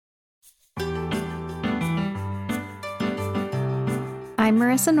I'm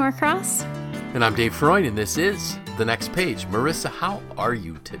Marissa Norcross. And I'm Dave Freund, and this is The Next Page. Marissa, how are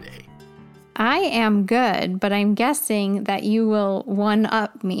you today? I am good, but I'm guessing that you will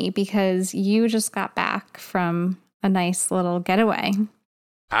one-up me because you just got back from a nice little getaway.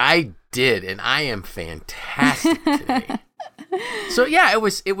 I did, and I am fantastic today. So yeah, it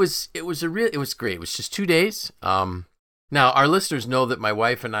was great. It was just 2 days. Now our listeners know that my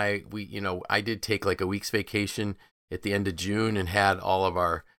wife and I I did take like a week's vacation at the end of June and had all of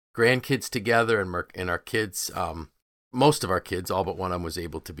our grandkids together and our kids, most of our kids, all but one of them was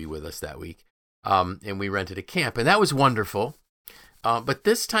able to be with us that week. And we rented a camp, and that was wonderful. But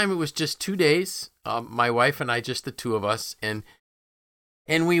this time it was just 2 days. My wife and I, just the two of us, and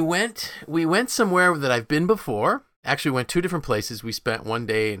we went somewhere that I've been before. Actually, we went two different places. We spent one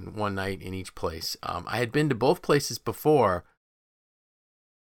day and one night in each place. I had been to both places before,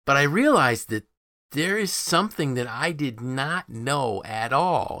 but I realized that there is something that I did not know at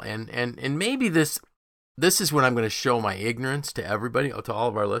all. And maybe this is when I'm going to show my ignorance to everybody, to all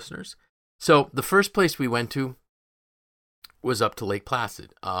of our listeners. So the first place we went to was up to Lake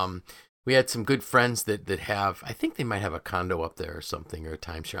Placid. We had some good friends that have, I think they might have a condo up there or something, or a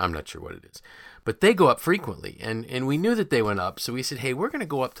timeshare. I'm not sure what it is. But they go up frequently, and we knew that they went up. So we said, hey, we're going to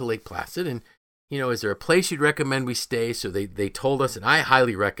go up to Lake Placid, and is there a place you'd recommend we stay? So they told us, and I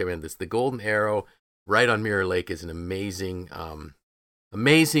highly recommend this. The Golden Arrow right on Mirror Lake is an amazing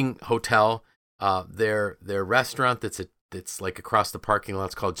hotel. Their restaurant that's like across the parking lot,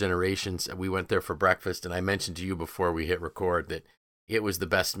 it's called Generations. We went there for breakfast, and I mentioned to you before we hit record that it was the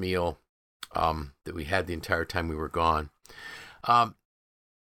best meal that we had the entire time we were gone. But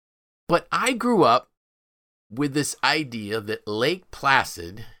I grew up with this idea that Lake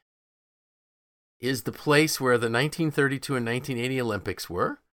Placid is the place where the 1932 and 1980 Olympics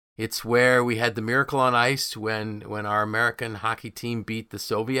were. It's where we had the Miracle on Ice when our American hockey team beat the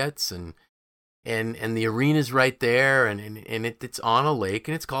Soviets, and the arena's right there, and it's on a lake,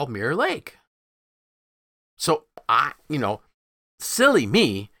 and it's called Mirror Lake. So silly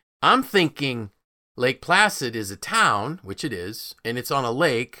me, I'm thinking Lake Placid is a town, which it is, and it's on a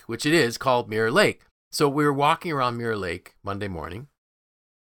lake, which it is, called Mirror Lake. So we were walking around Mirror Lake Monday morning,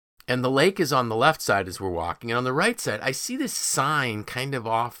 and the lake is on the left side as we're walking, and on the right side, I see this sign kind of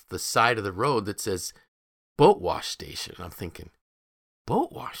off the side of the road that says Boat Wash Station. I'm thinking,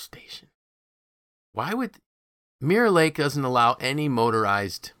 Boat Wash Station? Why would Mirror Lake doesn't allow any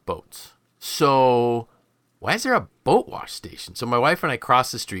motorized boats? So why is there a boat wash station? So my wife and I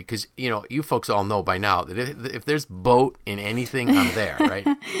cross the street because, you folks all know by now that if there's boat in anything, I'm there, right?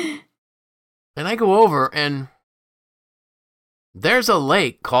 And I go over, and there's a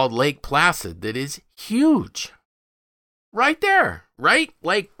lake called Lake Placid that is huge. Right there, right?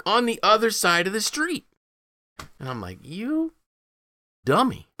 Like on the other side of the street. And I'm like, you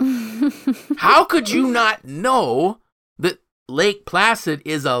dummy. How could you not know that Lake Placid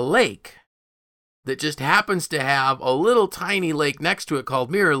is a lake that just happens to have a little tiny lake next to it called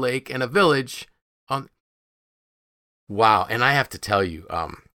Mirror Lake and a village on? Wow. And I have to tell you,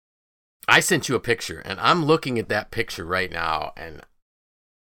 I sent you a picture, and I'm looking at that picture right now, and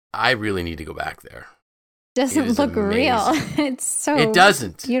I really need to go back there. Doesn't look amazing. Real. It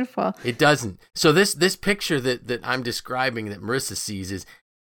doesn't. Beautiful. It doesn't. So this picture that I'm describing that Marissa sees is,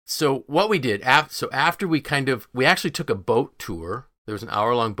 so what we did after we actually took a boat tour. There was an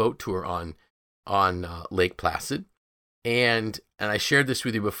hour-long boat tour on Lake Placid, and I shared this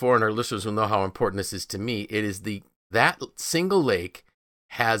with you before, and our listeners will know how important this is to me. It is that single lake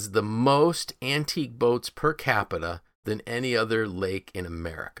has the most antique boats per capita than any other lake in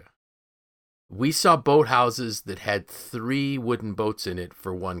America. We saw boathouses that had 3 wooden boats in it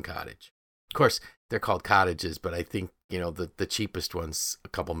for one cottage. Of course, they're called cottages, but I think, the cheapest one's a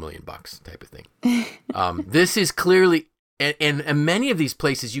couple $1,000,000 type of thing. This is clearly, and many of these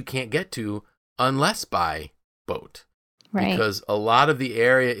places you can't get to unless by boat. Right. Because a lot of the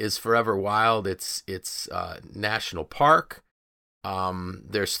area is forever wild. It's national park.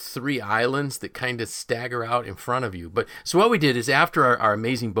 There's 3 islands that kind of stagger out in front of you. But so what we did is after our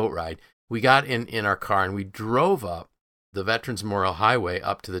amazing boat ride, we got in our car and we drove up the Veterans Memorial Highway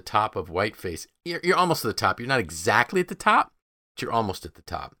up to the top of Whiteface. You're almost at the top. You're not exactly at the top, but you're almost at the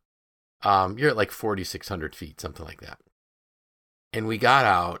top. You're at like 4,600 feet, something like that. And we got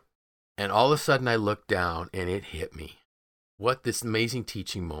out, and all of a sudden I looked down, and it hit me. What this amazing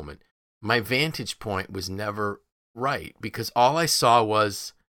teaching moment. My vantage point was never right, because all I saw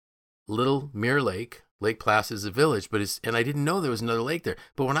was little Mirror Lake. Lake Placid is a village, and I didn't know there was another lake there.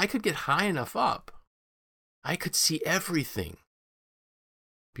 But when I could get high enough up, I could see everything.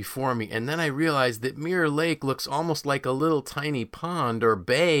 before me. And then I realized that Mirror Lake looks almost like a little tiny pond or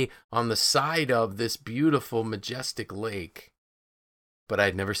bay on the side of this beautiful, majestic lake. But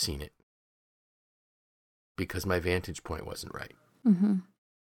I'd never seen it because my vantage point wasn't right. Mm-hmm.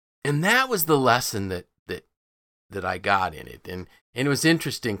 And that was the lesson that I got in it. And it was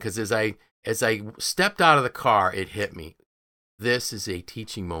interesting because as I stepped out of the car, it hit me. This is a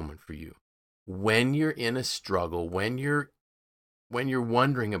teaching moment for you. When you're in a struggle, when you're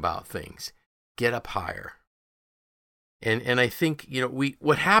wondering about things, get up higher. And I think,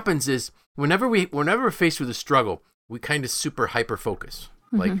 what happens is whenever we're faced with a struggle, we kind of super hyper focus.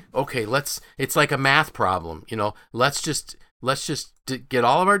 Mm-hmm. Like, okay, it's like a math problem, let's just get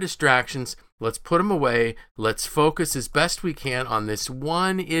all of our distractions, let's put them away, let's focus as best we can on this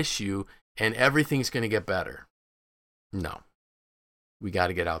one issue and everything's going to get better. No. We got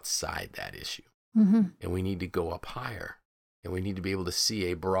to get outside that issue. Mm-hmm. And we need to go up higher. And we need to be able to see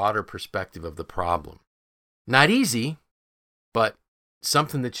a broader perspective of the problem. Not easy, but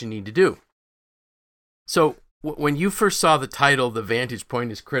something that you need to do. So when you first saw the title, The Vantage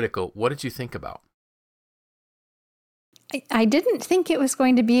Point is Critical, what did you think about? I didn't think it was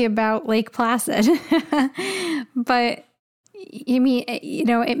going to be about Lake Placid. But,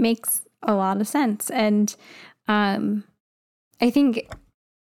 it makes a lot of sense. And I think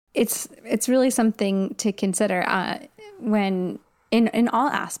it's really something to consider when in all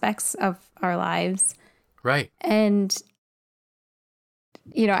aspects of our lives. Right. And,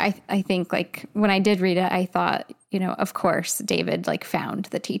 I think like when I did read it, I thought, of course, David found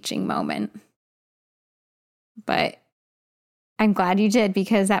the teaching moment. But I'm glad you did,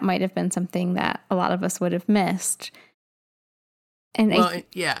 because that might have been something that a lot of us would have missed. And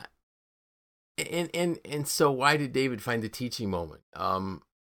yeah. And so why did David find the teaching moment?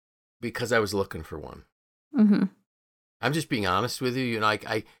 Because I was looking for one. Mm-hmm. I'm just being honest with you.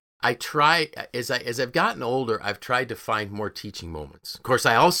 I try as I've gotten older, I've tried to find more teaching moments. Of course,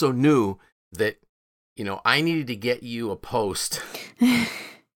 I also knew that, I needed to get you a post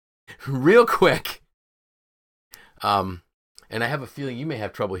real quick. And I have a feeling you may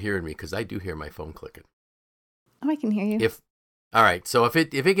have trouble hearing me because I do hear my phone clicking. Oh, I can hear you. All right. So if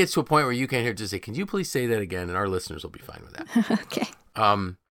it gets to a point where you can't hear, just say, can you please say that again? And our listeners will be fine with that. Okay.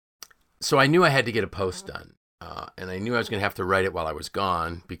 So I knew I had to get a post done. And I knew I was going to have to write it while I was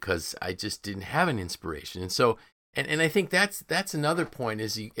gone because I just didn't have an inspiration. And so, and I think that's another point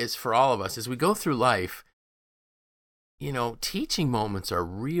is for all of us as we go through life, teaching moments are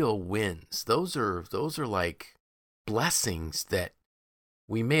real wins. Those are like blessings that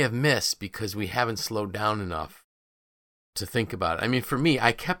we may have missed because we haven't slowed down enough to think about it. I mean, for me,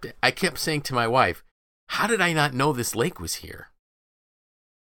 I kept saying to my wife, how did I not know this lake was here?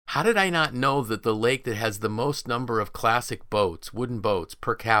 How did I not know that the lake that has the most number of classic boats, wooden boats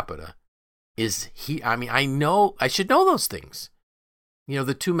per capita is here? I mean, I should know those things.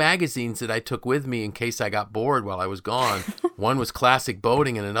 The two magazines that I took with me in case I got bored while I was gone, one was Classic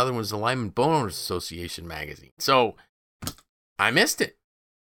Boating and another one was the Lyman Boaters Association magazine. So I missed it.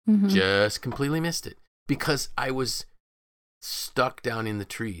 Mm-hmm. Just completely missed it because I was stuck down in the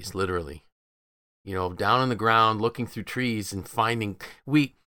trees, literally. Down on the ground, looking through trees and finding,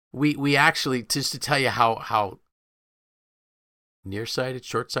 we actually, just to tell you how nearsighted,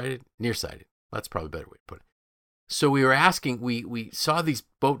 short-sighted, nearsighted. That's probably a better way to put it. So we were asking, we saw these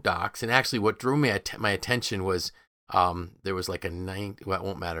boat docks, and actually what drew my attention was there was like it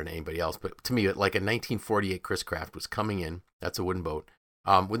won't matter to anybody else, but to me, like a 1948 Chris Craft was coming in. That's a wooden boat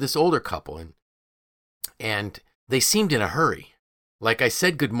with this older couple, and they seemed in a hurry. Like I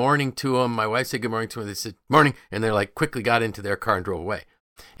said good morning to them. My wife said good morning to them. They said morning, and they quickly got into their car and drove away.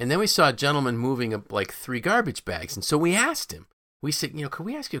 And then we saw a gentleman moving up 3 garbage bags, and so we asked him. We said, could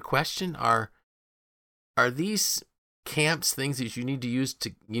we ask you a question? Are these camps things that you need to use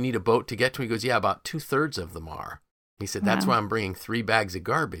you need a boat to get to? He goes, yeah, about 2/3 of them are. He said, that's why I'm bringing 3 bags of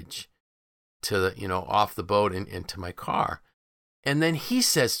garbage to off the boat and into my car. And then he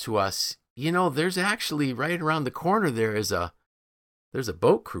says to us, there's actually right around the corner there's a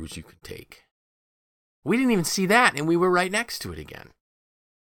boat cruise you could take. We didn't even see that, and we were right next to it again.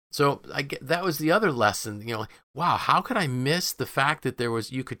 So that was the other lesson, wow, how could I miss the fact that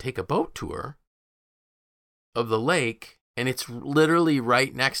you could take a boat tour of the lake, and it's literally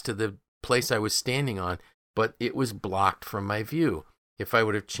right next to the place I was standing on, but it was blocked from my view. If I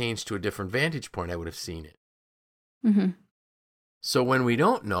would have changed to a different vantage point, I would have seen it. Mm-hmm. So when we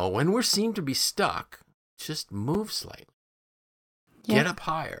don't know, when we seem to be stuck, just move slightly. Yeah. Get up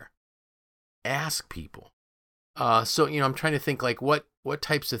higher. Ask people. So, I'm trying to think what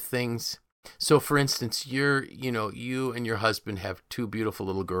types of things So for instance, you and your husband have two beautiful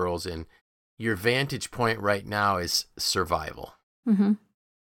little girls, and your vantage point right now is survival. Mm-hmm.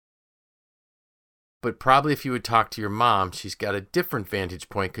 But probably if you would talk to your mom, she's got a different vantage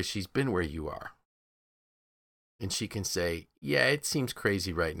point because she's been where you are. And she can say, yeah, it seems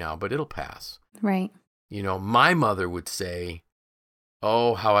crazy right now, but it'll pass. Right. My mother would say,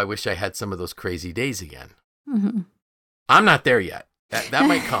 oh, how I wish I had some of those crazy days again. Mm-hmm. I'm not there yet. That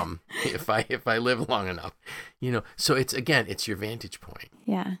might come if I live long enough. So it's your vantage point.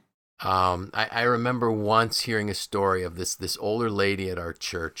 Yeah. I remember once hearing a story of this older lady at our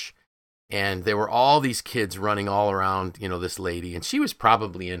church, and there were all these kids running all around, this lady, and she was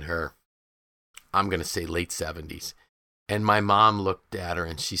probably in her, I'm going to say late 70s. And my mom looked at her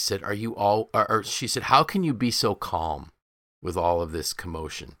and she said, she said, how can you be so calm with all of this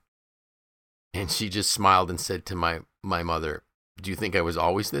commotion? And she just smiled and said to my mother, do you think I was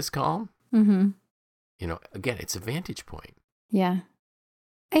always this calm? Mm-hmm. Again, it's a vantage point. Yeah.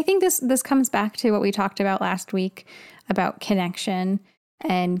 I think this comes back to what we talked about last week about connection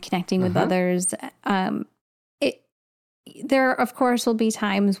and connecting with others. There, of course, will be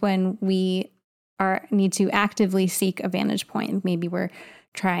times when we need to actively seek a vantage point. Maybe we're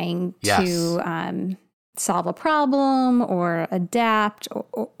trying to solve a problem or adapt,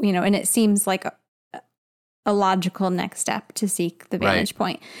 or and it seems like a logical next step to seek the vantage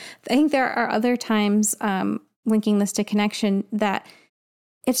point. I think there are other times, linking this to connection, that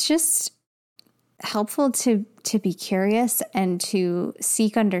it's just helpful to be curious and to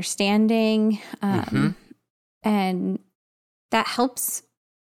seek understanding, and that helps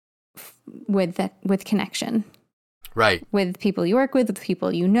with connection, right? With people you work with people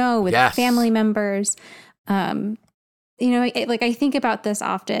with family members. I think about this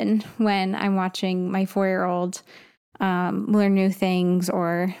often when I'm watching my 4-year-old learn new things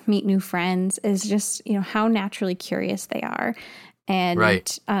or meet new friends. Is just how naturally curious they are, and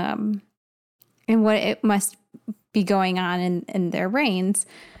and what it must be going on in their brains.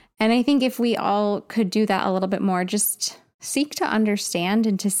 And I think if we all could do that a little bit more, just seek to understand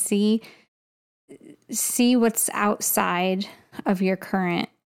and to see what's outside of your current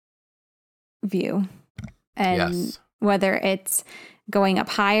view. And whether it's going up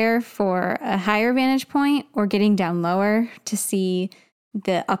higher for a higher vantage point or getting down lower to see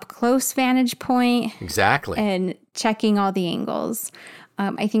the up close vantage point. Exactly. And checking all the angles.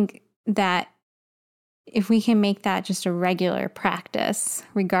 I think that if we can make that just a regular practice,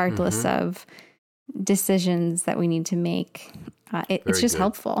 regardless of decisions that we need to make, it's just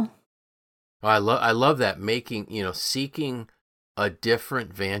helpful. Well, I love that, making, seeking a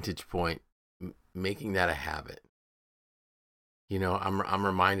different vantage point, making that a habit. I'm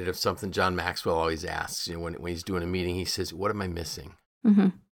reminded of something John Maxwell always asks, when he's doing a meeting. He says, what am I missing? Mm-hmm.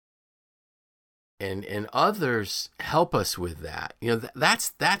 And others help us with that.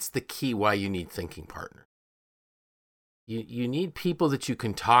 That's the key why you need thinking partners. You need people that you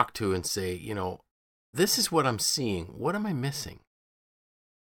can talk to and say, this is what I'm seeing. What am I missing?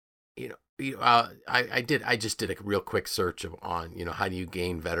 I just did a real quick search on, how do you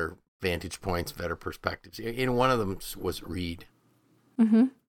gain better vantage points, better perspectives. One of them was read. Mm-hmm.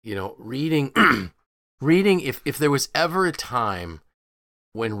 Reading, if there was ever a time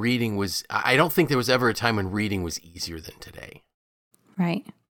when reading was, I don't think there was ever a time when reading was easier than today. Right.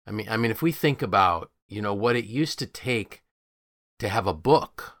 I mean, if we think about, what it used to take to have a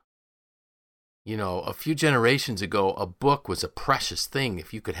book, a few generations ago, a book was a precious thing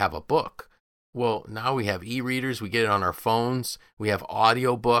if you could have a book. Well, now we have e-readers, we get it on our phones, we have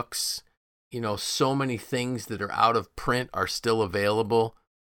audiobooks, so many things that are out of print are still available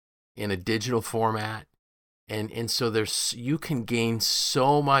in a digital format. And so you can gain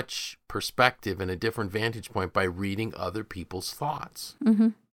so much perspective and a different vantage point by reading other people's thoughts. Mm-hmm.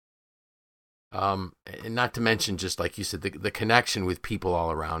 And not to mention, just like you said, the connection with people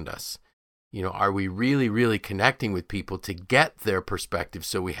all around us. Are we really, really connecting with people to get their perspective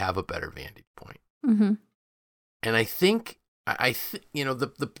so we have a better vantage point? Mm-hmm. And I think,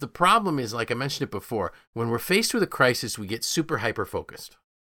 the problem is, like I mentioned it before, when we're faced with a crisis, we get super hyper-focused.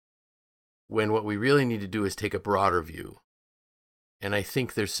 When what we really need to do is take a broader view. And I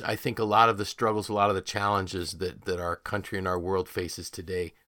think a lot of the struggles, a lot of the challenges that our country and our world faces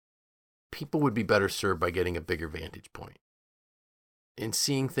today, people would be better served by getting a bigger vantage point and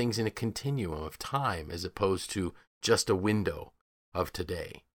seeing things in a continuum of time as opposed to just a window of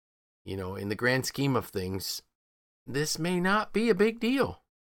today. In the grand scheme of things, this may not be a big deal,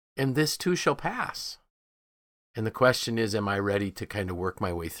 and this too shall pass. And the question is, am I ready to kind of work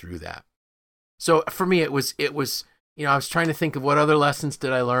my way through that? So for me, it was, I was trying to think of what other lessons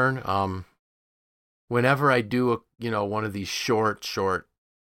did I learn. whenever I do one of these short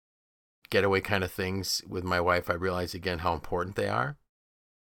getaway kind of things with my wife, I realize again how important they are.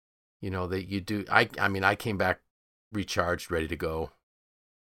 That you do. I came back recharged, ready to go.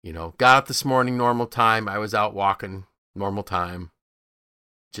 Got up this morning, normal time. I was out walking, normal time,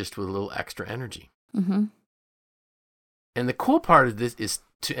 just with a little extra energy. Mm-hmm. And the cool part of this is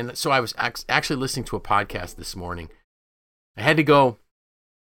and so I was actually listening to a podcast this morning. I had to go.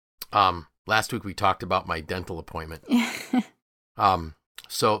 Last week we talked about my dental appointment.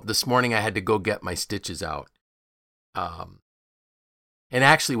 So this morning I had to go get my stitches out. And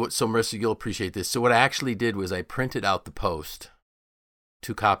actually, Marissa, you'll appreciate this. So what I actually did was I printed out the Post,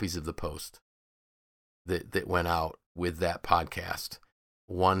 2 copies of the Post that went out with that podcast,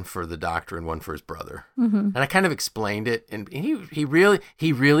 one for the doctor and one for his brother. Mm-hmm. And I kind of explained it, and he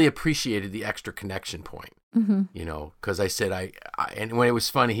really appreciated the extra connection point. Mm-hmm. Because I said and when it was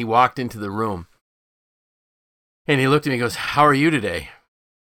funny, he walked into the room and he looked at me and goes, "How are you today?"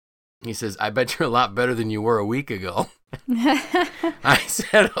 He says, "I bet you're a lot better than you were a week ago." I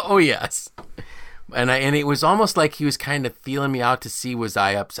said, "Oh, yes." And it was almost like he was kind of feeling me out to see was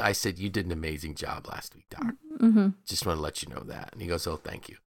I up. I said, "You did an amazing job last week, Doc. Mm-hmm. Just want to let you know that." And he goes, "Oh, thank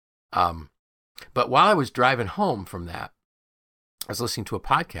you." But while I was driving home from that, I was listening to a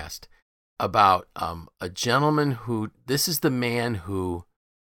podcast about a gentleman this is the man who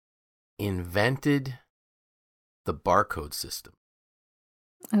invented the barcode system.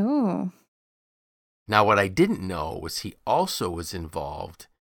 Oh. Now, what I didn't know was he also was involved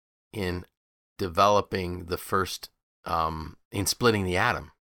in developing the first, in splitting the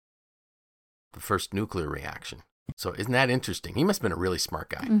atom, the first nuclear reaction. So isn't that interesting? He must have been a really smart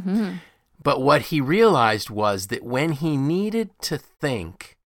guy. Mm-hmm. But what he realized was that when he needed to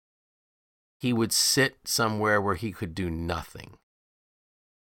think, he would sit somewhere where he could do nothing.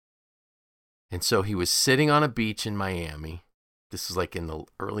 And so he was sitting on a beach in Miami. This was like in the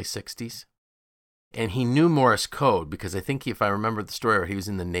early 60s. And he knew Morse code because I think if I remember the story right, he was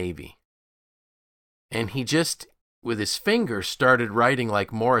in the Navy. And he just, with his fingers, started writing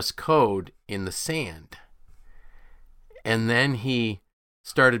like Morse code in the sand. And then he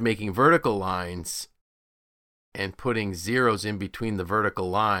started making vertical lines and putting zeros in between the vertical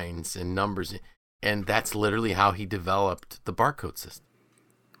lines and numbers. And that's literally how he developed the barcode system.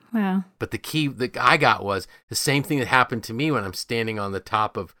 Wow. But the key that I got was the same thing that happened to me when I'm standing on the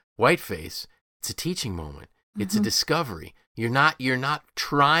top of Whiteface. It's a teaching moment. It's a discovery. You're not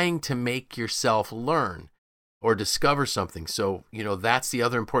trying to make yourself learn or discover something. So, that's the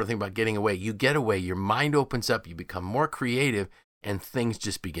other important thing about getting away. You get away, your mind opens up, you become more creative, and things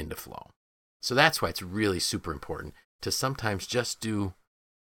just begin to flow. So that's why it's really super important to sometimes just do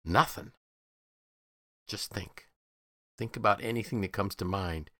nothing. Just think. Think about anything that comes to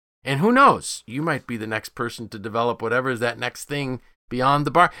mind. And who knows? You might be the next person to develop whatever is that next thing beyond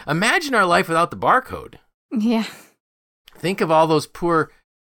the bar. Imagine our life without the barcode. Yeah. Think of all those poor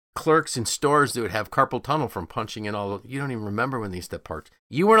clerks in stores that would have carpal tunnel from punching in all. You don't even remember when these parts.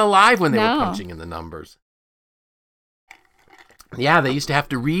 You weren't alive when they were punching in the numbers. Yeah, they used to have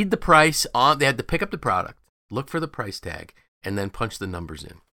to read the price on. They had to pick up the product, look for the price tag, and then punch the numbers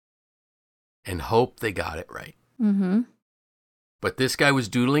in, and hope they got it right. Mm-hmm. But this guy was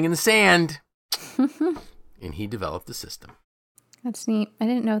doodling in the sand, and he developed the system. That's neat. I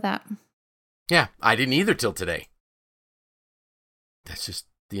didn't know that. Yeah, I didn't either till today. That's just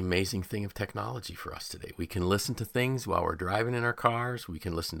the amazing thing of technology for us today. We can listen to things while we're driving in our cars. We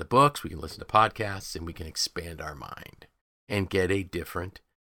can listen to books. We can listen to podcasts, and we can expand our mind and get a different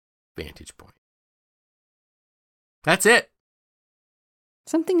vantage point. That's it.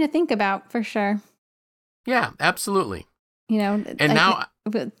 Something to think about for sure. Yeah, absolutely. And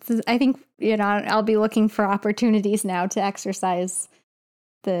I think, I'll be looking for opportunities now to exercise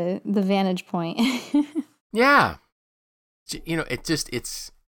the vantage point. Yeah.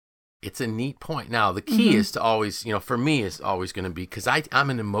 It's a neat point. Now, the key is to always, for me is always going to be, because I'm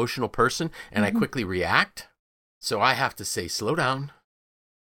an emotional person and I quickly react. So I have to say, slow down,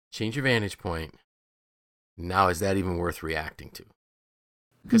 change your vantage point. Now, is that even worth reacting to?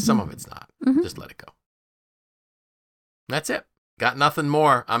 Because some of it's not. Just let it go. That's it. Got nothing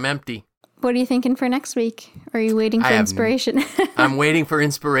more. I'm empty. What are you thinking for next week? Are you waiting for inspiration? I'm waiting for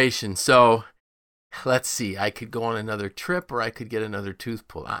inspiration. So let's see. I could go on another trip or I could get another tooth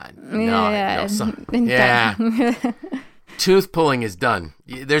pull. Tooth pulling is done.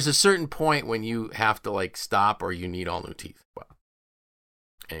 There's a certain point when you have to stop or you need all new teeth. Well,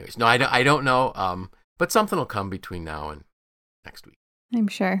 anyways, no, I don't know. But something will come between now and next week. I'm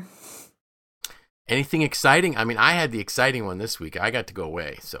sure. Anything exciting? I mean, I had the exciting one this week. I got to go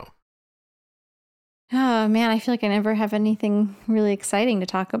away, so. Oh man, I feel like I never have anything really exciting to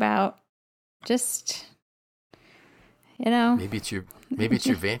talk about. Just, Maybe it's your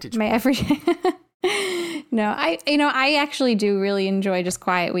vantage my point. everyday. No, I actually do really enjoy just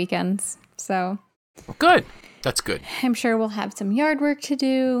quiet weekends. So Well, good. That's good. I'm sure we'll have some yard work to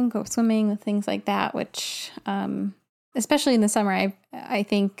do, go swimming, things like that, which, especially in the summer, I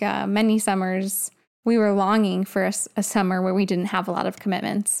think many summers we were longing for a summer where we didn't have a lot of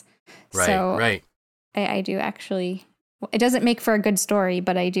commitments. Right, So right. I do actually, it doesn't make for a good story,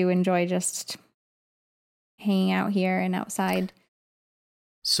 but I do enjoy just hanging out here and outside.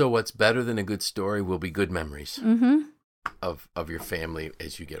 So what's better than a good story will be good memories of your family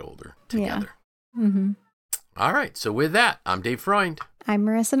as you get older together. Yeah. Mm-hmm. All right. So with that, I'm Dave Freund. I'm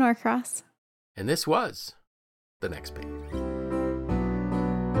Marisa Norcross. And this was The Next Page.